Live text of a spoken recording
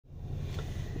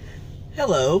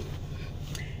Hello,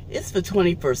 it's the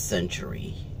 21st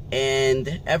century,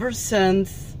 and ever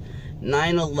since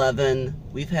 9/11,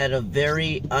 we've had a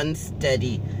very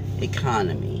unsteady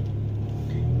economy.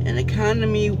 An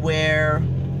economy where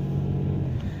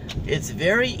it's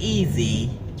very easy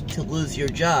to lose your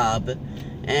job,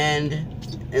 and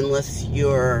unless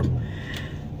you're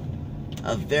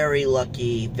a very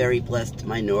lucky, very blessed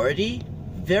minority,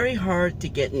 very hard to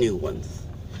get new ones.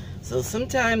 So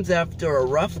sometimes after a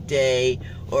rough day,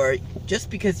 or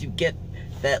just because you get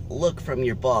that look from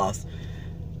your boss,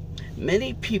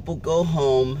 many people go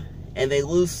home and they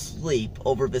lose sleep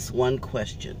over this one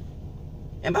question.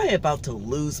 Am I about to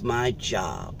lose my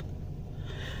job?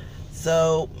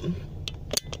 So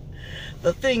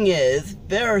the thing is,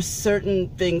 there are certain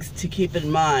things to keep in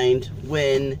mind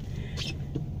with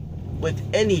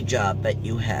any job that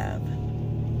you have.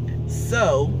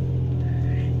 So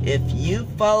if you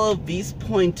follow these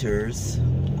pointers,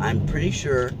 I'm pretty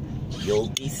sure you'll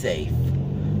be safe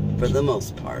for the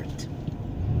most part.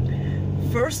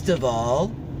 First of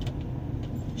all,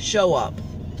 show up.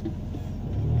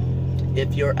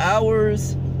 If your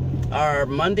hours are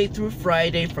Monday through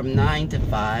Friday from 9 to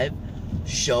 5,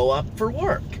 show up for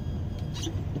work.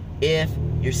 If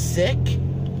you're sick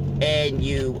and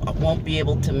you won't be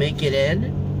able to make it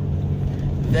in,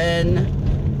 then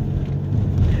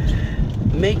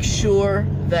make sure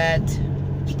that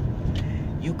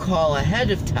you call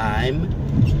ahead of time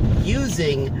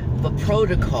using the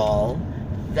protocol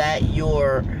that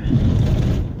your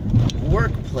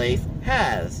workplace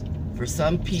has. For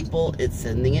some people, it's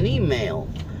sending an email.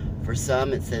 For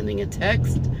some, it's sending a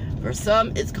text. For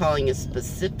some, it's calling a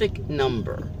specific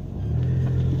number.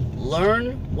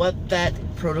 Learn what that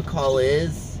protocol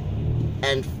is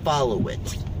and follow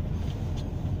it.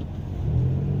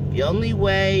 The only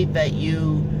way that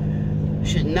you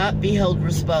should not be held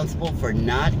responsible for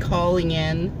not calling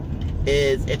in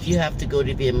is if you have to go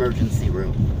to the emergency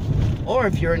room or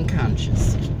if you're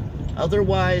unconscious.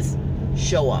 Otherwise,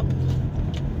 show up.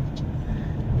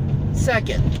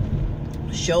 Second,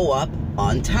 show up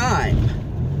on time.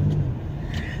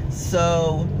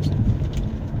 So,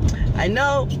 I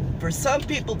know for some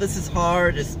people this is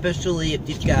hard, especially if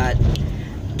you've got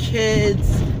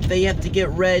kids, they have to get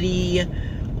ready,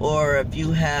 or if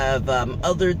you have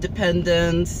other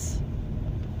dependents,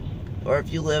 or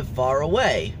if you live far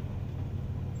away.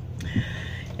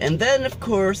 And then, of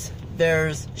course,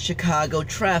 there's Chicago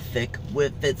traffic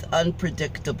with its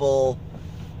unpredictable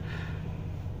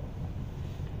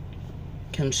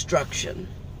construction.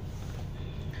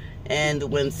 And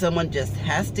when someone just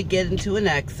has to get into an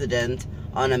accident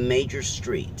on a major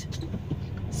street.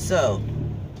 So,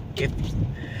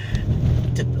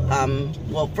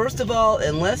 well, first of all,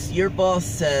 unless your boss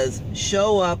says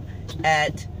show up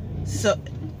at,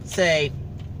 say,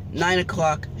 9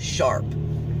 o'clock sharp,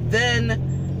 then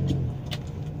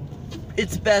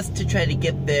it's best to try to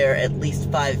get there at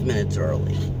least 5 minutes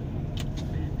early.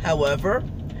 However,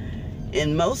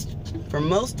 for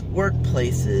most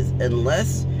workplaces,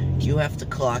 unless you have to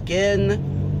clock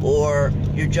in or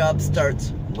your job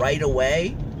starts right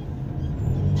away,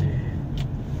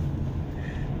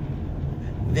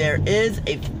 there is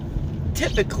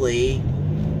typically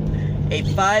a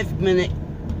 5-minute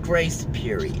grace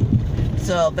period.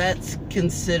 So that's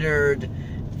considered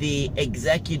the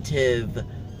executive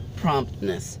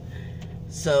promptness.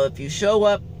 So if you show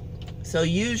up,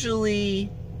 usually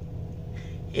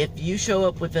if you show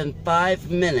up within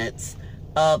 5 minutes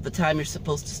of the time you're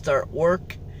supposed to start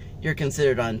work, you're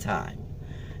considered on time.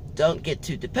 Don't get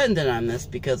too dependent on this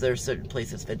because there are certain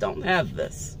places that don't have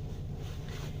this.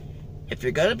 If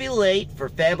you're going to be late for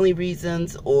family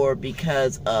reasons or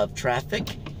because of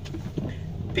traffic,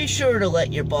 be sure to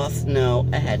let your boss know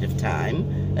ahead of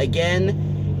time.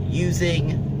 Again,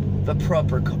 using the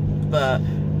proper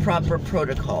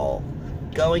protocol,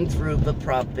 going through the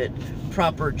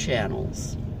proper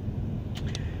channels.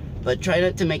 But try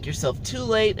not to make yourself too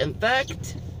late. In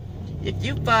fact, if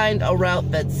you find a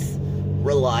route that's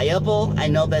reliable, I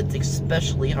know that's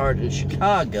especially hard in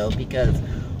Chicago because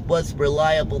what's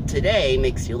reliable today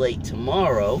makes you late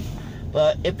tomorrow,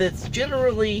 but if it's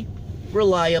generally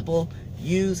reliable,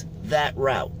 use that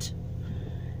route.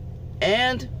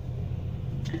 And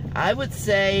I would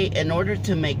say, in order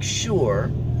to make sure,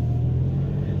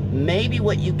 maybe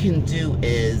what you can do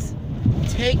is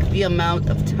take the amount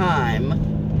of time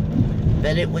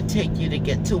that it would take you to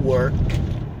get to work,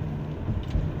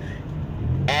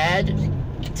 add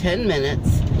 10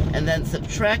 minutes, and then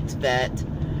subtract that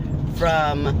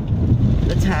from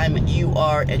the time you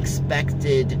are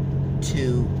expected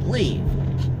to leave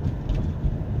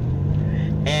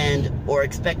or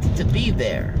expected to be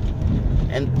there.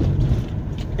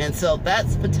 And so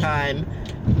that's the time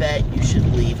that you should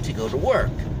leave to go to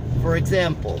work. For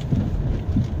example,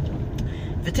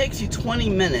 if it takes you 20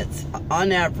 minutes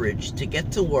on average to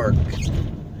get to work,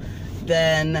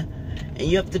 and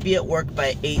you have to be at work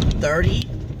by 8:30,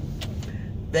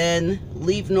 then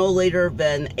leave no later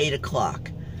than 8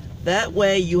 o'clock. That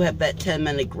way you have that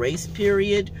 10-minute grace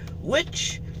period,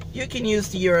 which you can use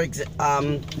to your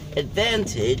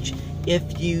advantage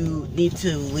if you need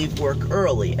to leave work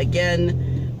early.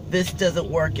 Again, this doesn't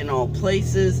work in all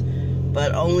places,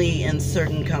 but only in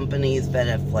certain companies that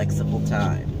have flexible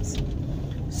times.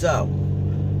 So,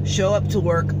 show up to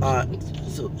work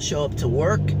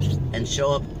and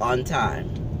show up on time.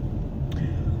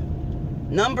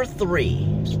 Number 3,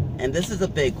 and this is a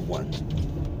big one.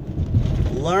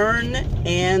 Learn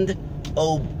and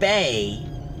obey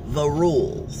the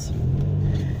rules.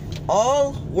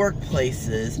 All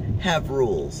workplaces have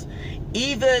rules,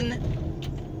 even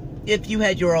if you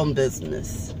had your own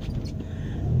business.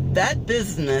 That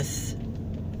business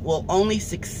will only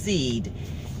succeed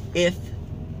if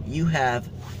you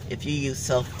use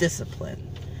self-discipline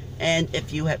and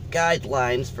if you have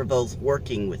guidelines for those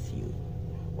working with you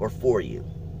or for you.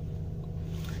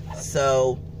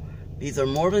 So these are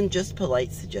more than just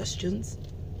polite suggestions.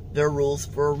 They're rules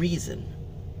for a reason.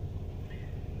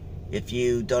 If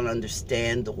you don't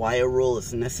understand why a rule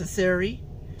is necessary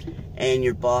and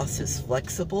your boss is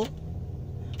flexible,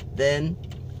 then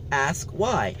ask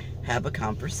why. Have a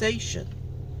conversation.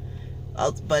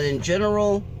 But in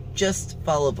general, just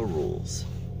follow the rules.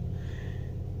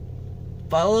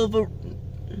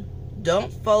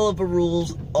 Don't follow the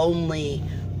rules only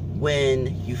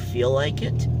when you feel like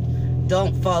it.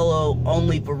 Don't follow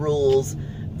only the rules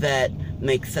that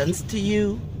make sense to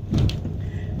you.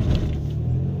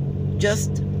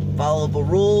 Just follow the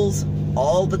rules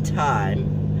all the time.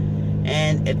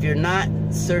 And if you're not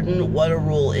certain what a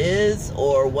rule is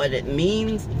or what it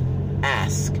means,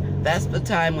 ask. That's the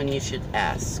time when you should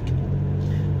ask.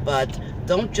 But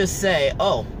don't just say,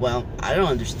 oh, well, I don't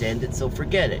understand it, so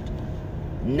forget it.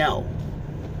 No.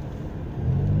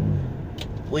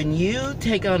 When you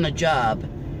take on a job,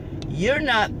 you're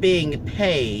not being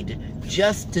paid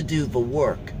just to do the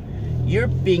work. You're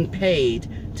being paid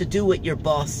to do what your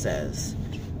boss says.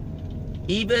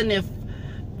 Even if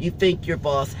you think your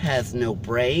boss has no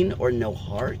brain or no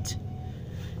heart,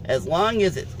 as long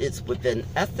as it's within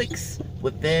ethics,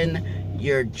 within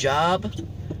your job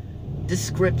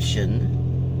description,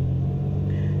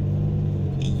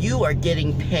 you are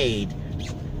getting paid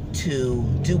to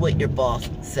do what your boss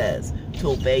says,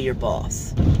 to obey your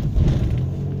boss.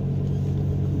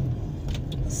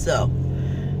 So,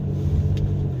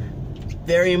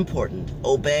 very important,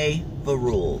 obey the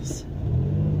rules.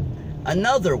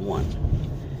 Another one,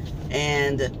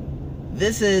 and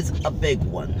this is a big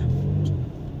one.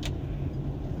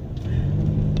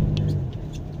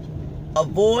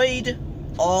 Avoid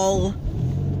all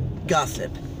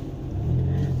gossip.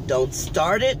 Don't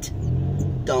start it,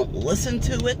 don't listen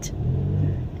to it,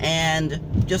 and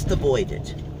just avoid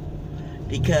it.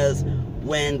 Because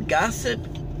when gossip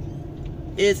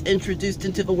is introduced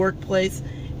into the workplace,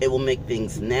 it will make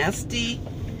things nasty.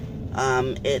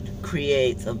 It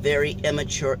creates a very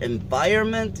immature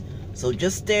environment, so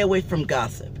just stay away from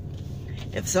gossip.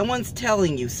 If someone's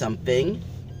telling you something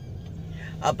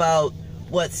about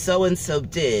what so-and-so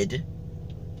did,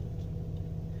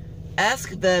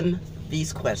 ask them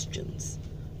these questions.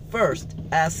 First,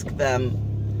 ask them,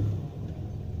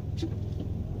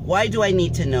 why do I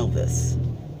need to know this?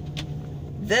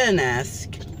 Then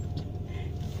ask,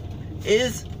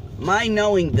 is my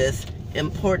knowing this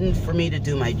important for me to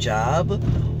do my job?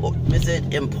 Or is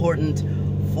it important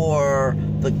for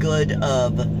the good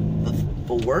of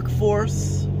the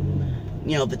workforce?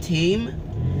 You know, the team?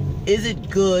 Is it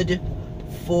good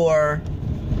for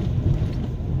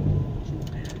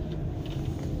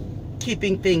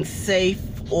keeping things safe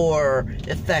or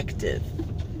effective?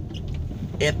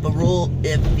 If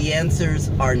the answers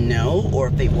are no, or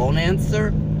if they won't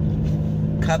answer,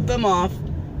 cut them off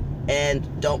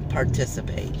and don't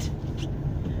participate.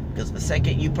 Because the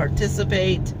second you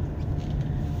participate,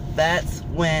 that's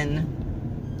when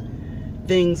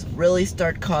things really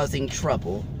start causing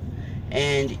trouble,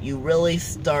 and you really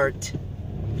start,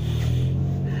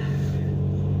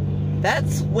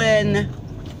 that's when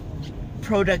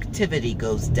productivity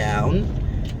goes down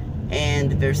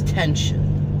and there's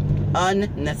tension,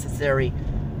 unnecessary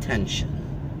tension.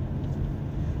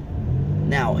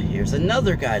 Now, here's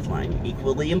another guideline,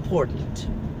 equally important.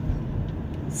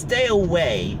 Stay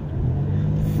away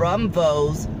from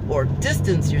those, or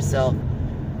distance yourself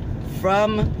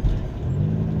from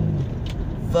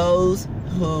those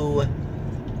who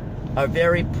are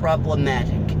very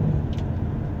problematic,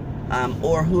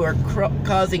 or who are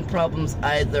causing problems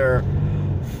either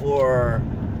for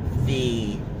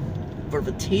the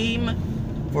team,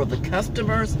 for the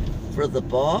customers, for the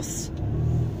boss,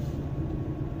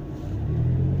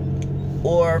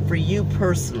 or for you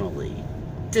personally.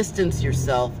 Distance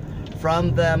yourself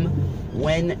from them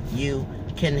when you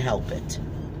can help it.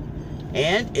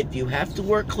 And if you have to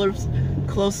work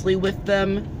closely with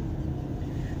them,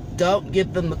 don't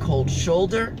give them the cold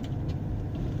shoulder.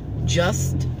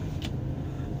 Just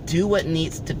do what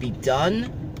needs to be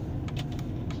done.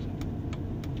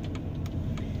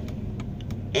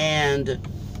 And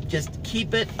just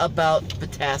keep it about the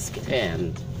task at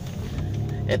hand.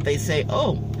 If they say,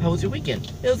 oh, how was your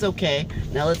weekend? It was okay.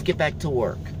 Now let's get back to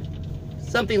work.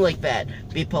 Something like that.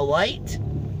 Be polite,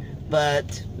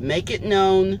 but make it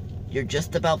known you're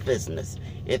just about business.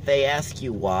 If they ask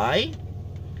you why,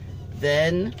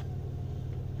 then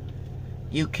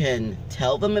you can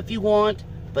tell them if you want,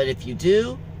 but if you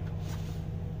do,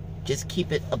 just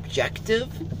keep it objective.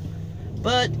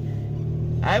 But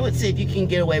I would say if you can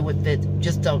get away with it,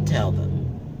 just don't tell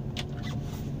them.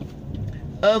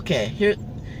 Okay,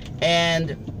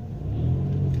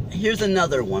 here's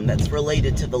another one that's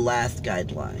related to the last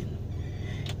guideline.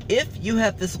 If you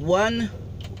have this one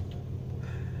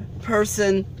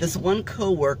person, this one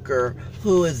coworker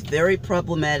who is very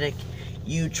problematic,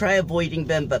 you try avoiding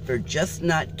them, but they're just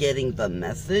not getting the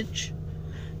message,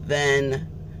 then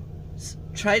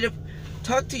try to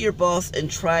talk to your boss and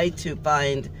try to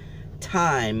find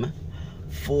time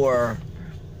for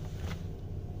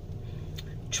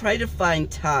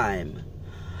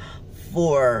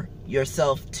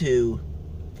yourself to,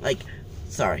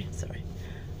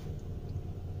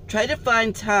 try to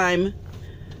find time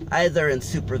either in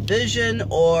supervision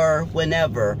or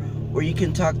whenever where you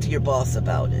can talk to your boss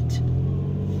about it.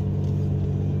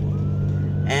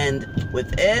 And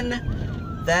within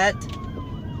that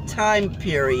time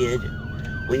period,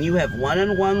 when you have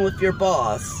one-on-one with your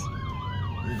boss,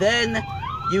 then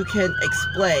you can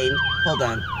explain, hold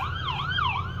on.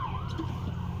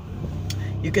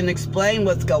 You can explain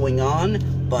what's going on,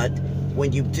 but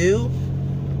when you do,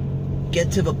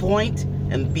 get to the point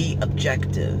and be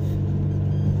objective.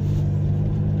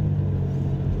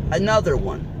 Another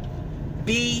one,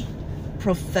 be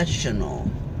professional.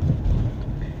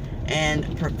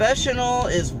 And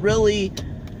professionalism is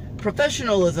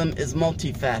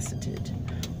multifaceted.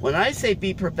 When I say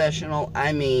be professional,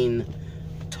 I mean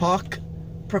talk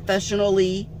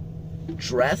professionally,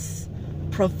 dress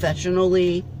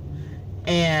professionally,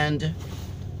 and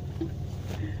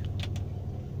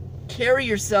carry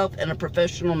yourself in a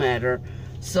professional manner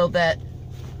so that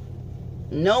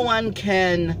no one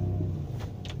can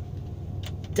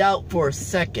doubt for a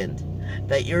second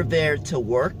that you're there to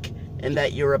work and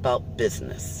that you're about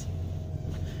business.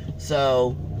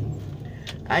 So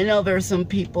I know there are some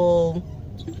people,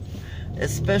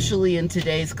 especially in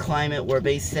today's climate, where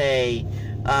they say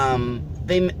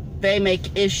they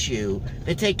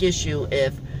take issue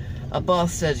if a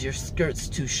boss says your skirt's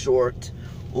too short,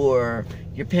 or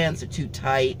your pants are too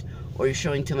tight, or you're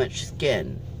showing too much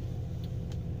skin.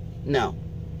 No.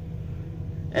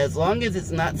 As long as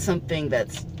it's not something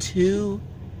that's too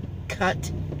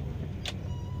cut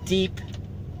deep,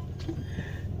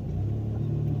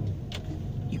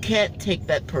 you can't take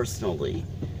that personally.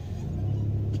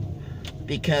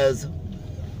 Because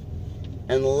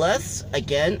unless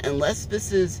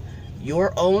this is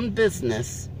your own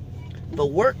business, the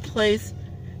workplace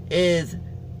is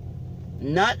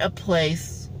not a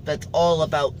place that's all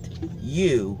about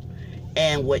you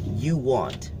and what you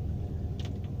want.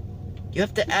 You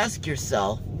have to ask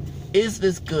yourself, is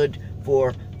this good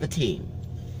for the team?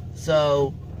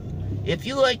 So, if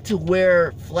you like to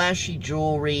wear flashy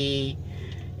jewelry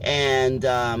and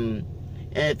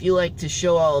if you like to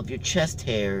show all of your chest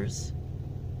hairs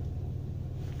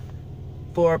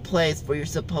for a place where you're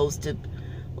supposed to,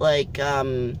 like,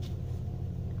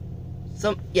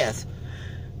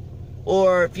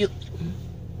 or if you,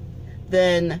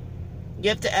 then you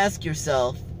have to ask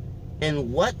yourself,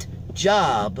 in what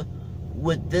job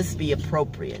would this be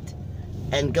appropriate?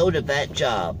 And go to that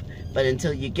job. But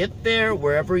until you get there,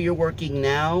 wherever you're working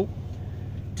now,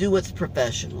 do what's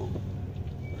professional.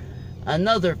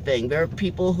 Another thing, there are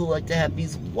people who like to have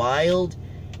these wild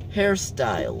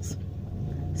hairstyles.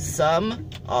 Some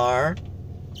are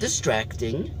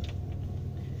distracting.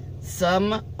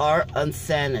 Some are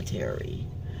unsanitary.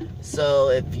 So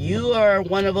if you are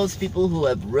one of those people who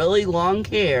have really long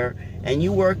hair and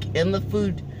you work in the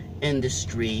food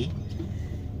industry,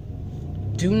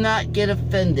 do not get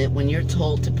offended when you're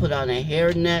told to put on a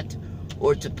hairnet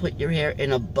or to put your hair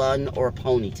in a bun or a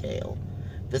ponytail.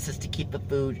 This is to keep the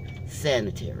food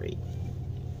sanitary.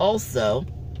 Also,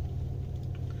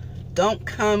 don't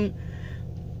come,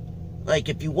 like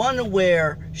if you want to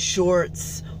wear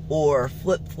shorts or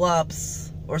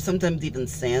flip-flops or sometimes even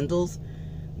sandals,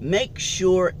 make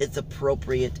sure it's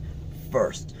appropriate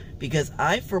first. Because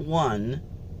I, for one,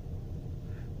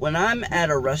 when I'm at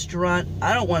a restaurant,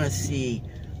 I don't want to see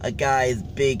a guy's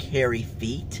big hairy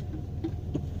feet.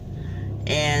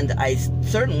 And I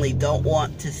certainly don't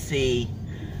want to see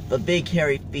the big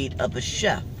hairy feet of a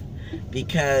chef.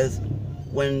 Because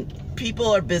when people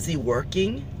are busy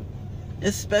working,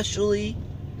 especially,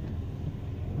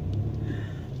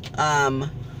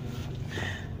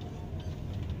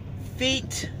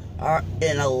 feet are,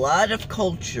 in a lot of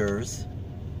cultures,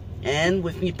 and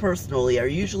with me personally, are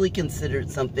usually considered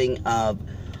something of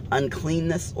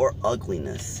uncleanness or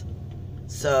ugliness.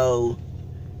 So,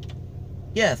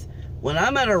 yes, when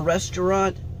I'm at a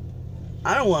restaurant,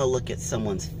 I don't want to look at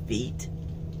someone's feet.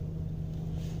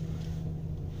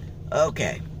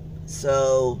 Okay,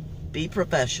 so be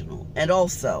professional. And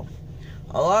also,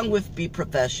 along with be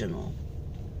professional,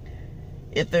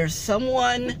 if there's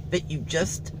someone that you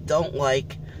just don't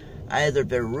like, either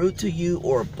they're rude to you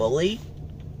or a bully,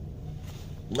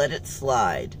 let it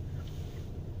slide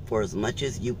for as much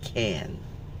as you can.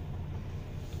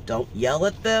 Don't yell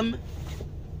at them,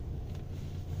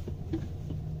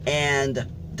 and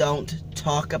don't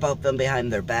talk about them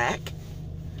behind their back.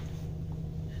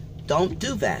 Don't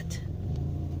do that,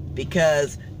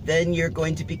 because then you're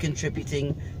going to be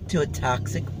contributing to a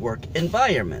toxic work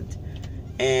environment.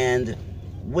 And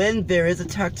when there is a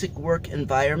toxic work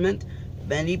environment,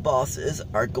 many bosses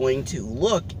are going to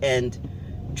look and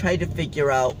try to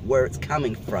figure out where it's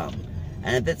coming from.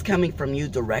 And if it's coming from you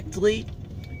directly,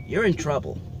 you're in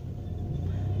trouble.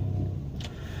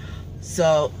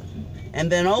 So,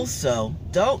 and then also,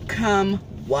 don't come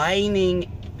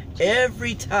whining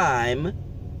every time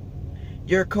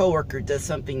your coworker does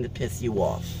something to piss you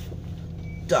off.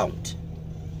 Don't.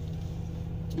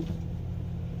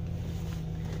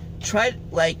 Try,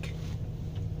 like,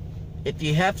 if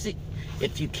you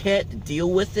can't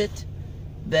deal with it,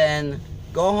 then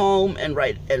go home and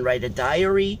write a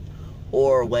diary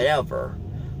or whatever.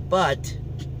 But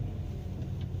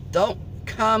don't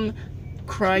come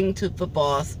crying to the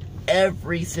boss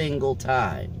every single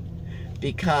time,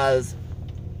 because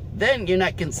then you're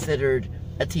not considered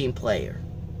a team player.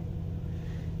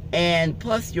 And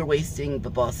plus, you're wasting the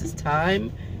boss's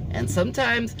time. And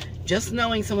sometimes just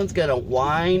knowing someone's gonna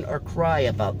whine or cry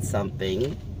about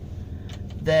something,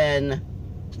 then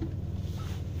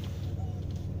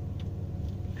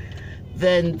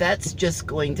that's just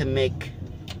going to make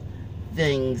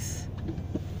things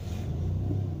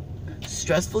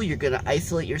stressful. You're gonna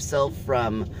isolate yourself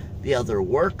from the other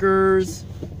workers,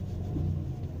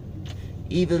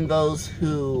 even those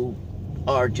who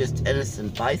are just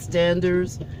innocent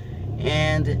bystanders,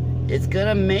 and it's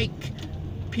gonna make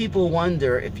people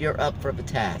wonder if you're up for the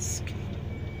task.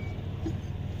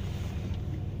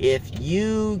 If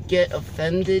you get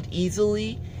offended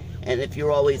easily, and if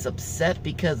you're always upset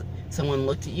because someone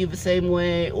looked at you the same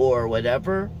way or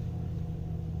whatever,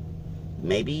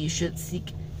 maybe you should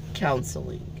seek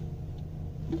counseling.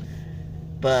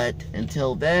 But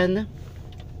until then,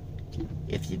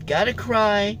 if you've got to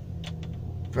cry,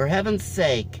 for heaven's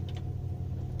sake,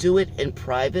 do it in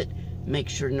private. Make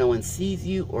sure no one sees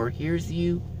you or hears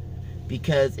you,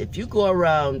 because if you go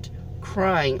around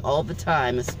crying all the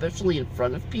time, especially in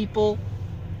front of people,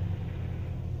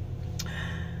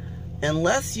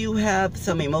 unless you have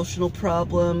some emotional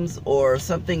problems or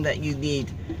something that you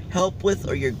need help with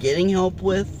or you're getting help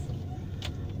with,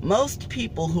 most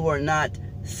people who are not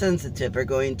sensitive are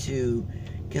going to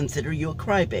consider you a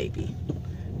crybaby.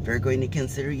 They're going to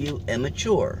consider you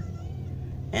immature,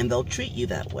 and they'll treat you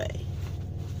that way.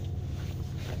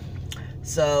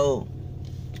 So,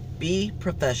 be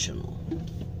professional.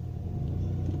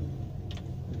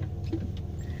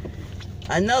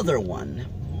 Another one.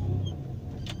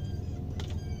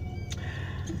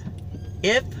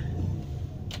 If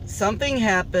something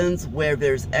happens where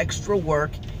there's extra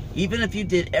work, even if you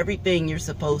did everything you're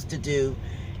supposed to do,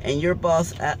 and your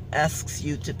boss asks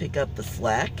you to pick up the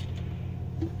slack,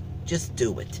 just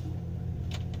do it.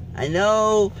 I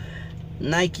know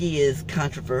Nike is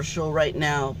controversial right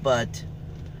now, but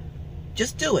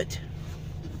just do it.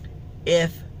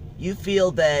 If you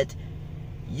feel that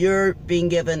you're being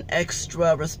given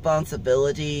extra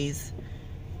responsibilities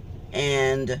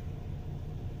and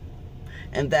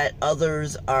that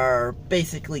others are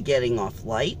basically getting off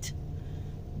light,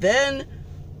 then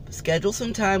schedule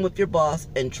some time with your boss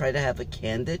and try to have a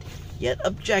candid yet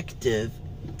objective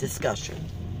discussion.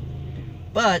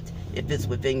 But if it's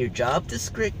within your job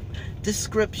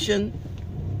description,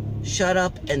 shut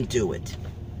up and do it.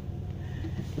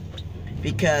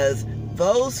 Because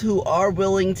those who are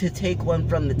willing to take one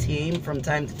from the team from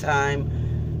time to time,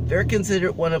 they're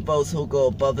considered one of those who'll go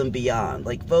above and beyond.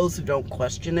 Like those who don't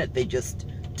question it, they just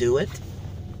do it.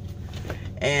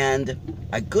 And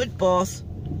a good boss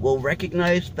will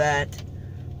recognize that,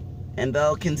 and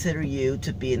they'll consider you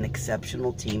to be an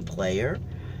exceptional team player,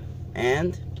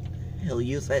 and he'll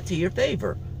use that to your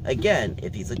favor. Again,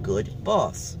 if he's a good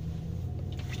boss.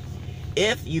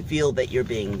 If you feel that you're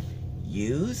being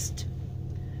used,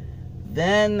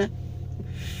 then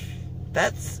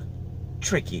that's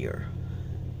trickier,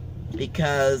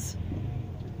 because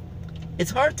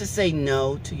it's hard to say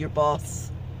no to your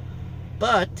boss,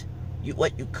 but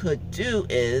what you could do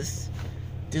is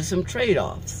do some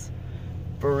trade-offs.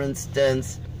 For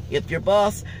instance, if your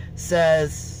boss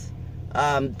says,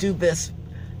 do this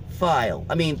file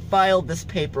this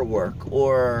paperwork,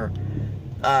 or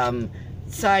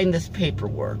sign this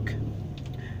paperwork,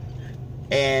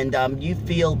 and you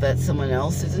feel that someone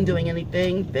else isn't doing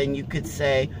anything, then you could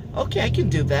say, okay, I can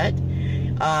do that.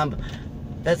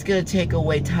 That's going to take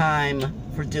away time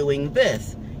for doing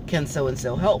this. Can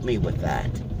so-and-so help me with that?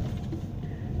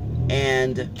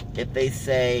 And if they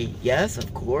say, yes,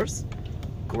 of course,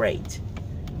 great.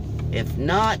 If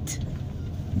not,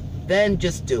 then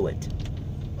just do it.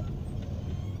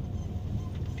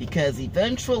 Because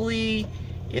eventually,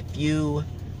 if you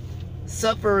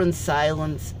suffer in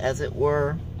silence, as it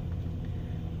were,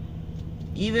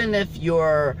 even if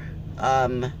your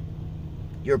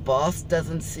boss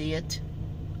doesn't see it,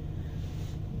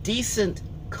 decent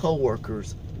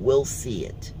coworkers will see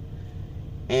it.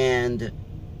 And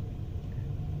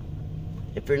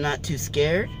if you're not too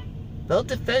scared, they'll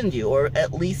defend you, or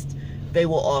at least they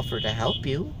will offer to help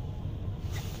you.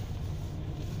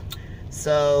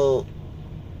 So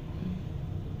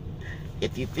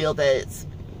if you feel that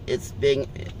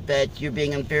you're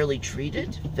being unfairly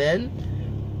treated, then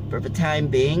for the time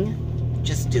being,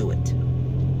 just do it.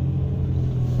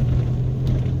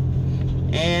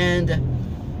 And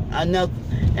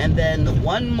then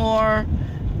one more,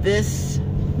 this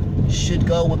should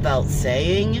go without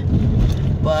saying,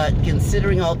 but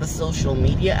considering all the social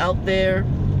media out there,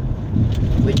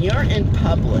 when you're in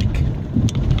public,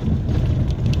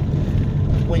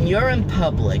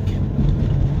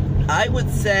 I would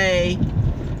say,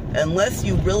 unless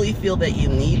you really feel that you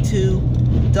need to,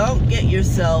 don't get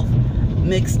yourself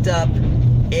mixed up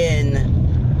in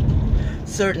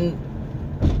certain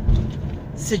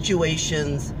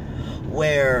situations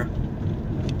where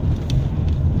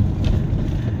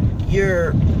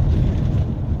you're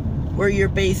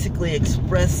basically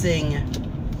expressing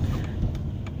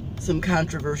some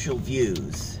controversial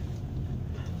views,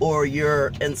 or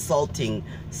you're insulting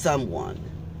someone.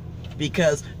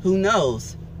 Because who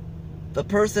knows, the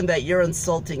person that you're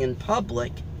insulting in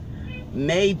public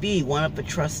may be one of the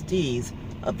trustees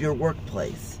of your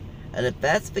workplace. And if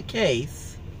that's the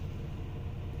case,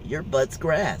 your butt's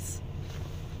grass.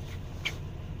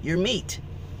 Your meat.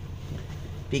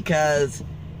 Because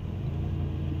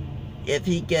if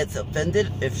he gets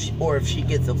offended, if she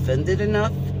gets offended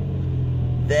enough,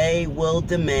 they will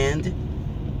demand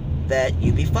that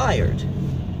you be fired.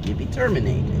 You be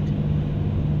terminated.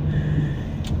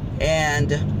 And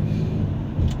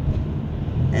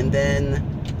then,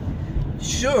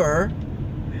 sure,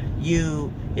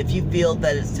 if you feel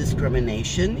that it's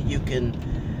discrimination, you can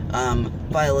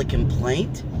file a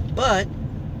complaint, but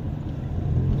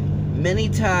many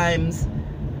times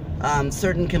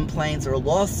certain complaints or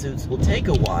lawsuits will take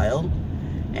a while,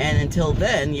 and until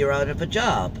then, you're out of a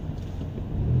job.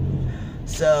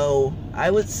 So I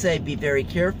would say be very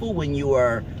careful when you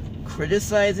are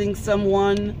criticizing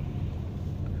someone,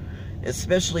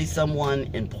 especially someone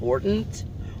important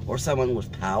or someone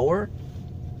with power,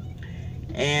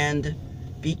 and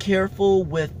be careful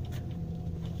with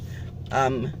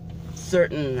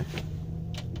certain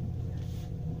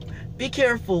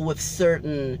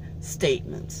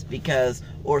statements,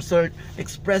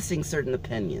 expressing certain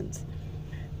opinions,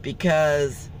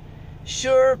 because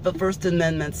sure, the First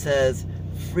Amendment says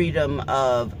freedom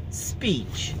of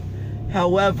speech.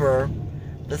 However,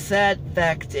 the sad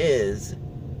fact is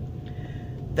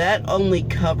that only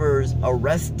covers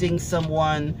arresting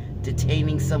someone,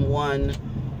 detaining someone,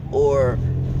 or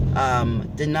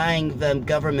denying them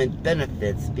government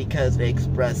benefits because they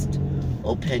expressed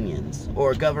opinions,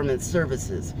 or government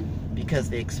services because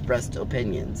they expressed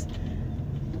opinions.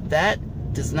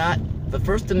 The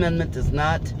First Amendment does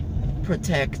not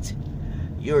protect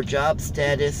your job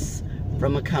status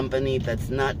from a company that's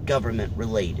not government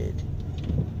related.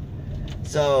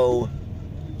 So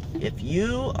if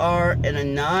you are in a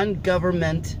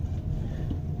non-government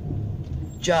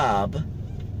job,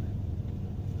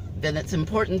 then it's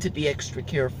important to be extra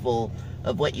careful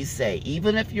of what you say.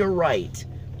 Even if you're right,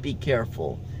 be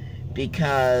careful.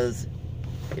 Because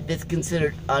if it's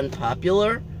considered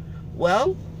unpopular,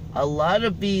 well, a lot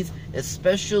of these,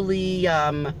 especially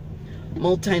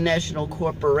multinational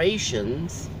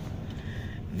corporations,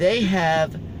 they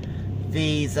have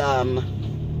these, what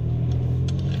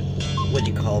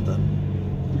do you call them?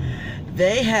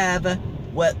 They have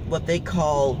what they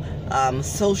call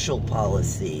social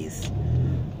policies,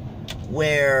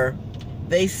 where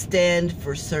they stand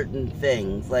for certain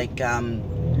things, like,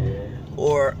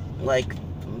 or like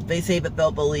they say that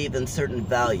they'll believe in certain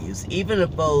values, even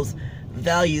if those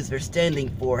values they're standing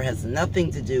for has nothing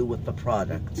to do with the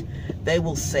product. They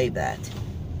will say that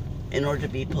in order to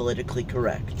be politically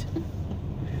correct.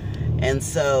 And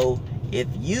so if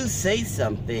you say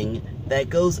something that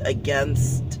goes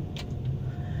against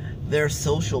their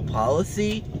social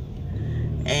policy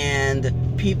and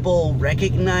people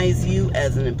recognize you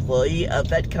as an employee of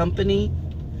that company,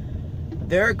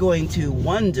 they're going to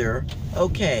wonder,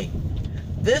 okay,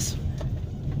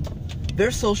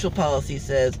 their social policy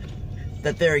says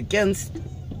that they're against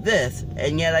this,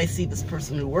 and yet I see this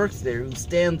person who works there who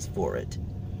stands for it.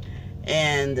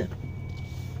 And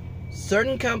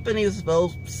certain companies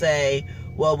will say,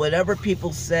 well, whatever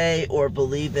people say or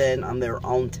believe in on their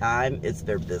own time, it's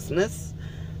their business,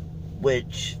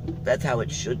 which that's how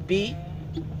it should be,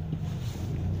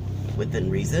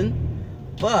 within reason.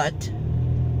 But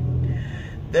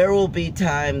there will be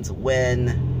times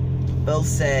when they'll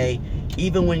say,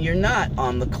 even when you're not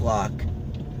on the clock,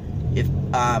 if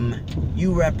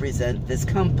you represent this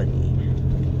company,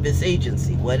 this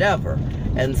agency, whatever.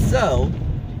 And so,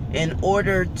 in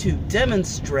order to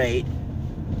demonstrate,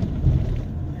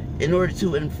 in order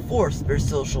to enforce their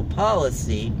social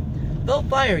policy, they'll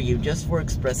fire you just for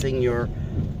expressing your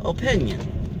opinion.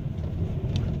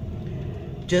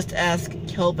 Just ask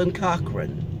Kelvin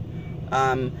Cochran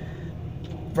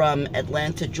from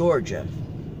Atlanta, Georgia.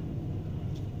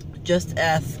 Just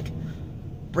ask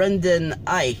Brendan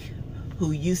Eich,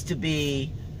 who used to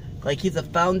be, like, he's a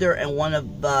founder and one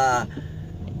of the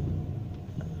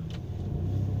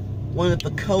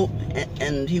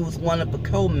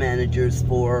co-managers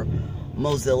for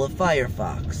Mozilla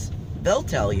Firefox. They'll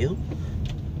tell you,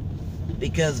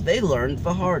 because they learned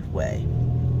the hard way.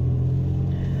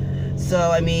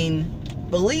 So, I mean,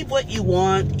 believe what you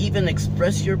want, even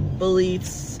express your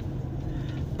beliefs,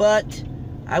 but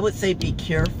I would say be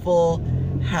careful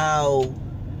how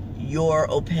your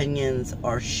opinions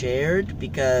are shared,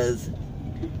 because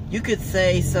you could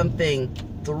say something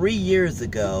 3 years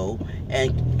ago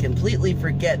and completely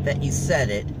forget that you said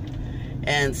it,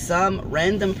 and some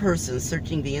random person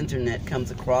searching the internet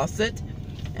comes across it,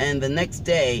 and the next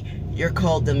day you're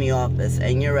called in the office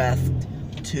and you're asked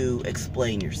to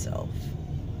explain yourself.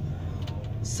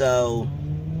 So,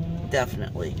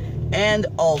 definitely. And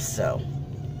also,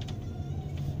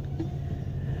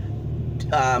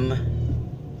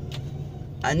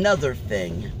 another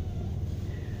thing,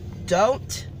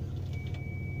 don't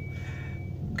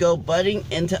go butting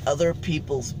into other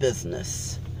people's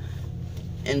business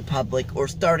in public or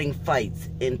starting fights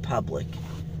in public,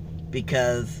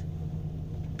 because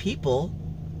people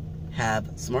have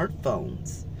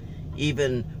smartphones,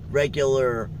 even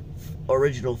regular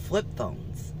original flip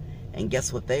phones, and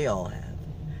guess what they all have?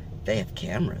 They have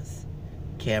cameras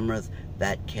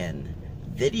that can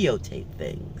videotape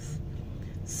things.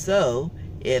 So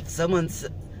if someone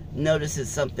notices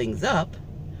something's up,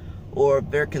 or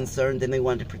they're concerned and they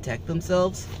want to protect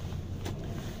themselves,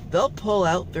 they'll pull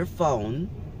out their phone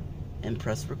and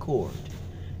press record.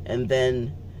 And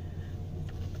then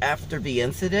after the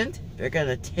incident, they're going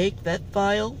to take that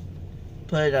file,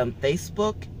 put it on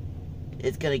Facebook.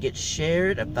 It's going to get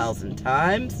shared 1,000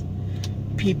 times.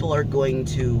 People are going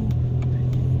to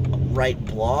write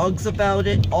blogs about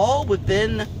it, all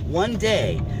within one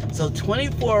day. So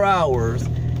 24 hours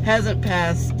hasn't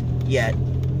passed yet,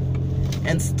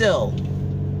 and still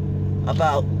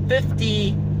about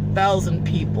 50,000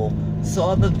 people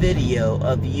saw the video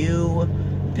of you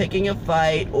picking a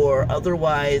fight or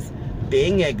otherwise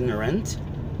being ignorant.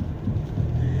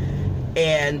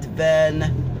 And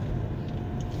then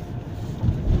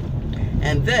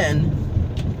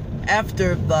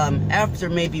after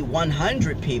maybe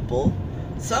 100 people,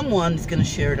 someone's going to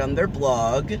share it on their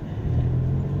blog,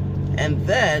 and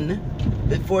then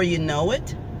before you know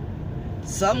it,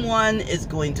 someone is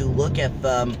going to look at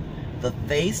the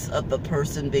face of the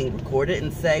person being recorded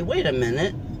and say, wait a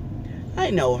minute, I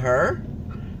know her.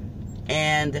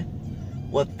 And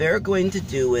what they're going to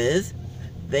do is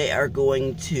they are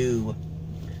going to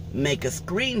make a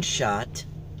screenshot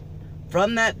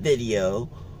from that video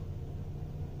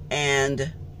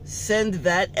and send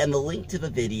that and the link to the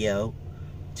video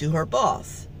to her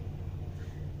boss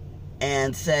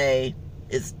and say,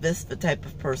 is this the type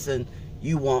of person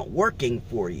you want working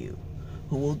for you,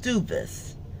 who will do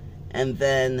this? And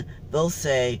then they'll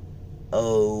say,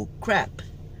 oh crap,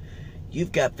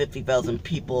 you've got 50,000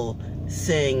 people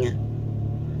saying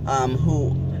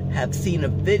who have seen a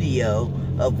video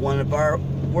of one of our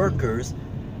workers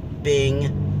being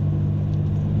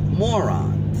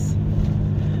morons,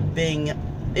 being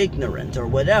ignorant or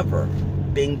whatever,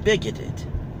 being bigoted.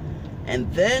 And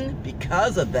then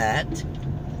because of that,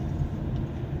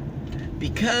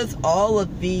 because all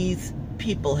of these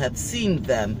people have seen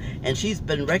them and she's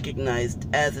been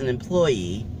recognized as an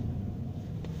employee,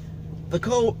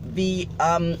 the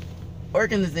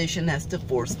organization has to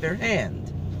force their hand.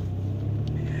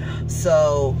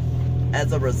 So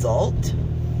as a result,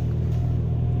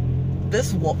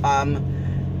 this will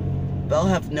they'll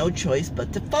have no choice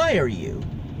but to fire you,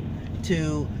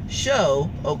 to show,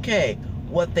 okay,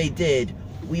 what they did,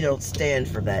 we don't stand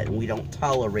for that and we don't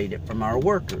tolerate it from our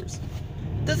workers.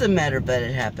 Doesn't matter that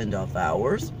it happened off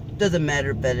hours, doesn't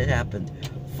matter that it happened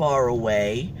far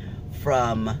away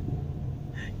from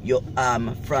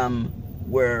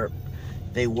where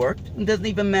they worked. It doesn't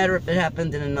even matter if it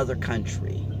happened in another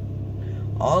country.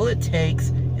 All it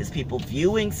takes is people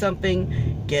viewing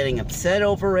something, getting upset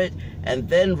over it, and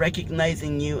then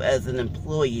recognizing you as an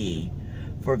employee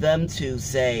for them to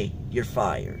say you're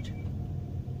fired.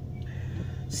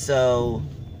 So,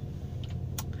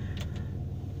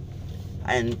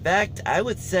 in fact, I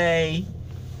would say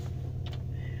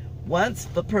once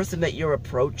the person that you're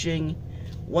approaching,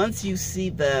 once you see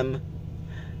them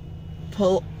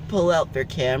pull out their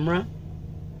camera,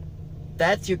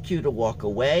 that's your cue to walk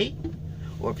away.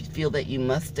 Or if you feel that you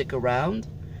must stick around,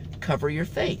 cover your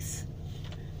face.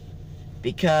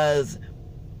 Because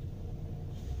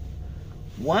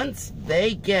once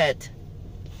they get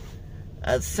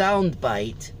a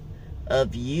soundbite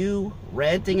of you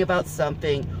ranting about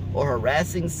something or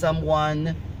harassing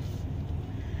someone,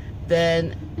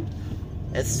 then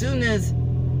as soon as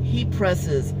he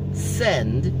presses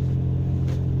send,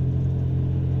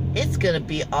 it's going to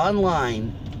be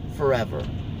online forever.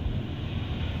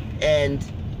 And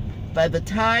by the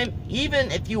time, even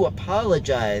if you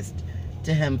apologized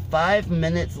to him 5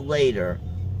 minutes later,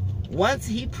 once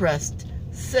he pressed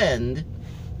send,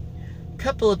 a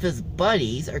couple of his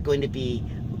buddies are going to be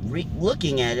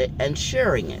looking at it and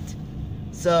sharing it.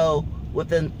 So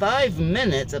within 5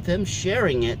 minutes of him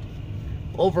sharing it,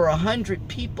 over 100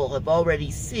 people have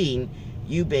already seen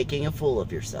you making a fool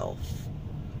of yourself.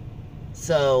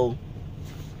 So,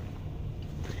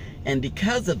 and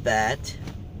because of that,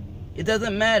 it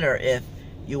doesn't matter if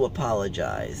you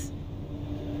apologize,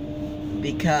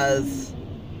 because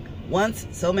once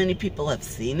so many people have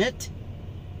seen it,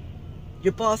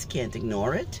 your boss can't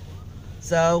ignore it,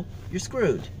 so you're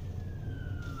screwed.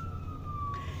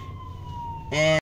 And